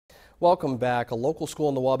Welcome back. A local school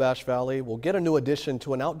in the Wabash Valley will get a new addition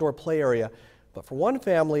to an outdoor play area, but for one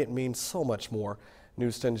family it means so much more.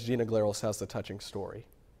 News 10's Gina Glaros has the touching story.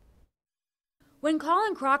 When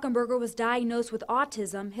Colin Krockenberger was diagnosed with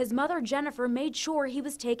autism, his mother Jennifer made sure he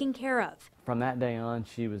was taken care of. From that day on,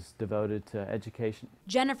 she was devoted to education.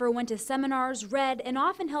 Jennifer went to seminars, read, and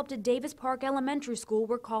often helped at Davis Park Elementary School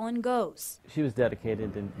where Colin goes. She was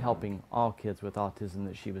dedicated in helping all kids with autism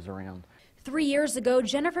that she was around. 3 years ago,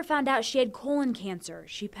 Jennifer found out she had colon cancer.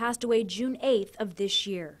 She passed away June 8th of this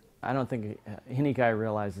year. I don't think any guy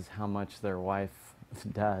realizes how much their wife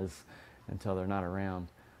does until they're not around.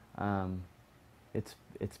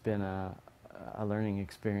 It's been a learning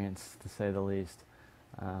experience, to say the least.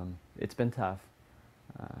 It's been tough,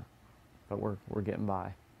 but we're getting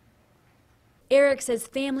by. Eric says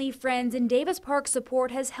family, friends, and Davis Park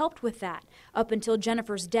support has helped with that. Up until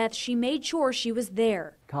Jennifer's death, she made sure she was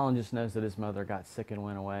there. Colin just knows that his mother got sick and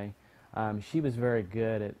went away. She was very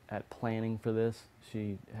good at planning for this.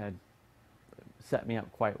 She had set me up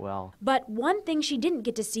quite well. But one thing she didn't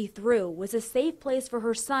get to see through was a safe place for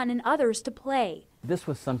her son and others to play. This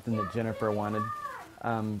was something that Jennifer wanted.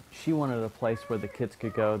 She wanted a place where the kids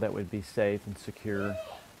could go that would be safe and secure,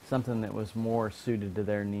 something that was more suited to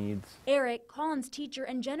their needs. Eric, Colin's teacher,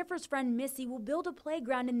 and Jennifer's friend Missy will build a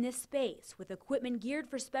playground in this space with equipment geared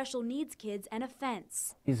for special needs kids and a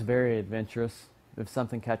fence. He's very adventurous. If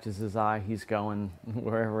something catches his eye, he's going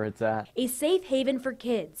wherever it's at. A safe haven for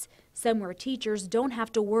kids, somewhere teachers don't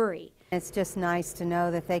have to worry. It's just nice to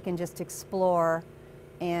know that they can just explore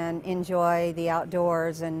and enjoy the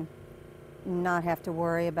outdoors and not have to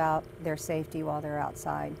worry about their safety while they're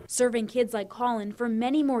outside. Serving kids like Colin for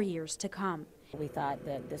many more years to come. We thought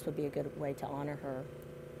that this would be a good way to honor her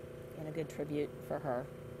and a good tribute for her.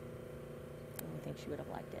 And we think she would have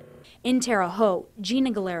liked it. In Terre Haute,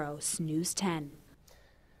 Gina Glaros, News 10.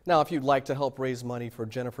 Now, if you'd like to help raise money for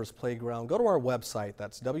Jennifer's Playground, go to our website.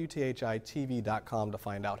 That's WTHI-TV.com to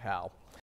find out how.